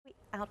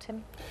out,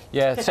 Tim?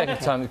 Yeah, second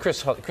time.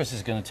 Chris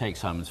is going to take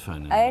Simon's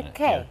phone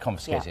and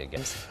confiscate it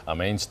again. Our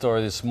main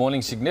story this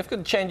morning,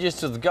 significant changes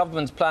to the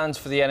government's plans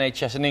for the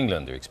NHS in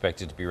England are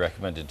expected to be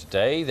recommended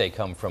today. They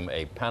come from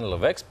a panel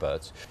of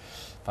experts.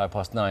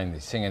 9:05,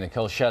 the singer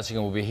Nicole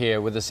Scherzinger will be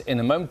here with us in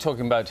a moment,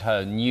 talking about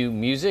her new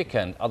music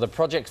and other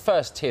projects.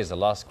 First, here's a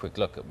last quick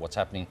look at what's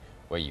happening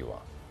where you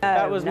are.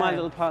 That was my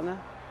little partner.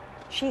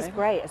 She's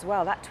great as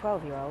well, that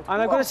 12-year-old.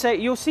 And I've got to say,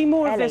 you'll see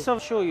more of this, I'm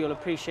sure you'll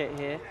appreciate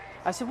here.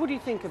 I said, what do you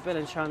think of Bill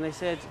and Sean? They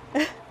said,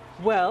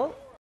 well...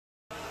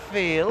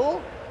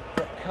 Feel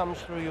that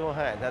comes through your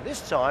hand. Now,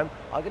 this time,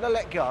 I'm going to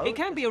let go. It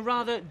can be a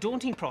rather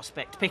daunting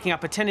prospect, picking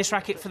up a tennis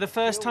racket for the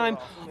first time,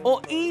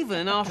 or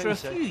even after a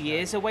few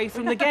years away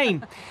from the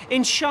game.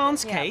 In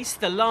Sean's case,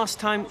 the last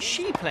time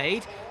she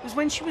played was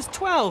when she was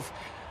 12,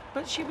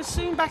 but she was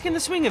soon back in the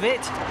swing of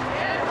it.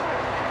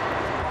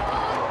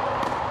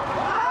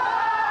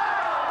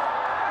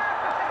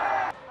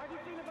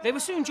 They were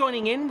soon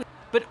joining in,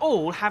 but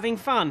all having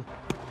fun.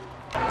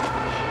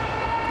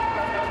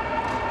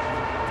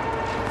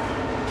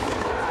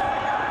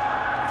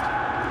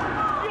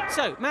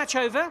 So, match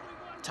over.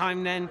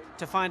 Time then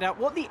to find out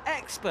what the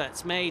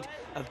experts made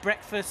of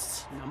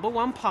breakfast's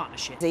 #1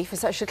 partnership. For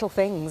such little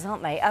things,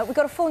 aren't they? We've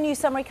got a full news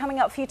summary coming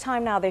up for you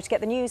time now, though, to get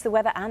the news, the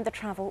weather and the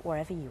travel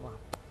wherever you are.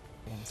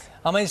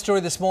 Our main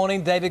story this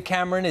morning, David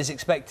Cameron is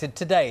expected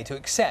today to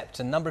accept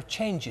a number of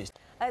changes.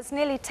 It's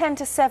nearly 10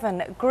 to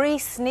 7.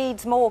 Greece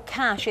needs more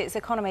cash. Its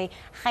economy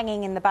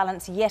hanging in the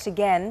balance yet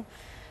again.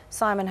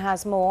 Simon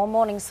has more.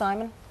 Morning,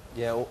 Simon.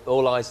 Yeah,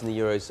 all eyes in the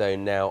Eurozone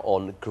now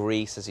on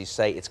Greece. As you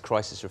say, its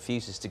crisis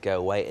refuses to go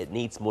away. It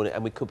needs more,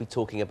 and we could be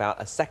talking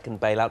about a second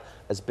bailout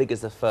as big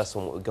as the first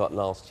one we got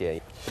last year.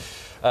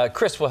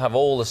 Chris will have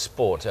all the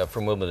sport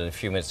from Wimbledon in a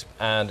few minutes,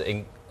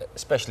 and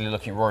especially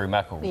looking at Rory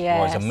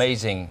McIlroy's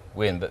amazing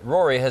win. But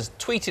Rory has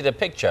tweeted a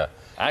picture.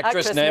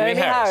 Actress Naomi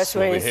Harris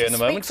will be here in a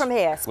moment. Speak from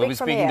here. We'll be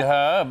speaking to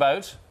her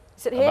about...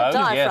 Is it here?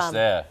 Diaphragm. Yes,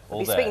 there. We'll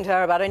be speaking to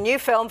her about a new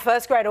film,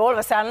 First Grade, all of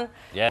a sudden.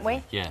 Yeah.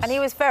 Yes. And he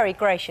was very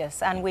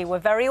gracious, and we were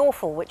very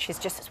awful, which is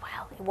just as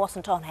well. It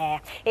wasn't on air.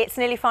 It's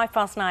nearly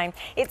 9:05.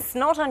 It's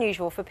not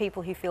unusual for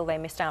people who feel they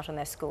missed out on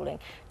their schooling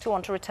to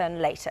want to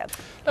return later.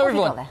 Every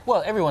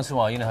once in a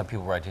while, you know how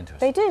people write into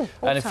us. They do.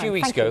 And a few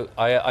weeks ago,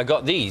 I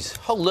got these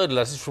whole load of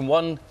letters from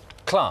one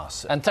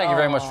class. And thank you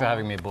very much for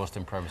having me at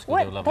Boston Primary School.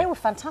 Well, they were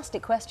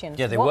fantastic questions.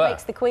 Yeah, they were. What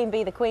makes the Queen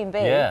Bee the Queen Bee?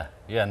 Yeah,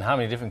 and how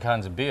many different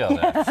kinds of bee are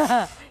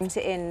there?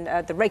 In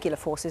the regular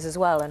forces as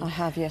well. And I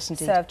have, yes,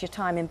 indeed. Served your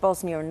time in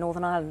Bosnia and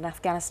Northern Ireland and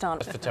Afghanistan.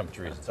 Just for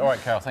temperature reasons. All right,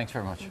 Carol, thanks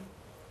very much.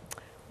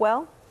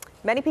 Well,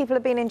 many people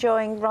have been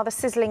enjoying rather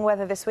sizzling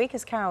weather this week,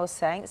 as Carol was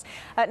saying.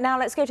 Now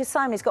let's go to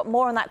Simon. He's got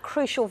more on that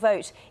crucial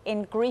vote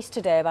in Greece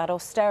today about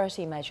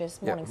austerity measures.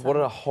 Morning, Simon. What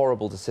a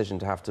horrible decision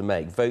to have to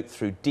make. Vote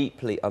through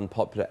deeply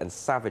unpopular and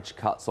savage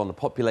cuts on a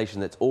population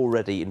that's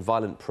already in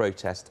violent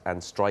protest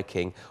and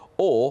striking,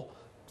 or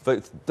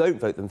don't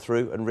vote them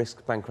through and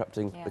risk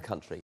bankrupting the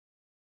country.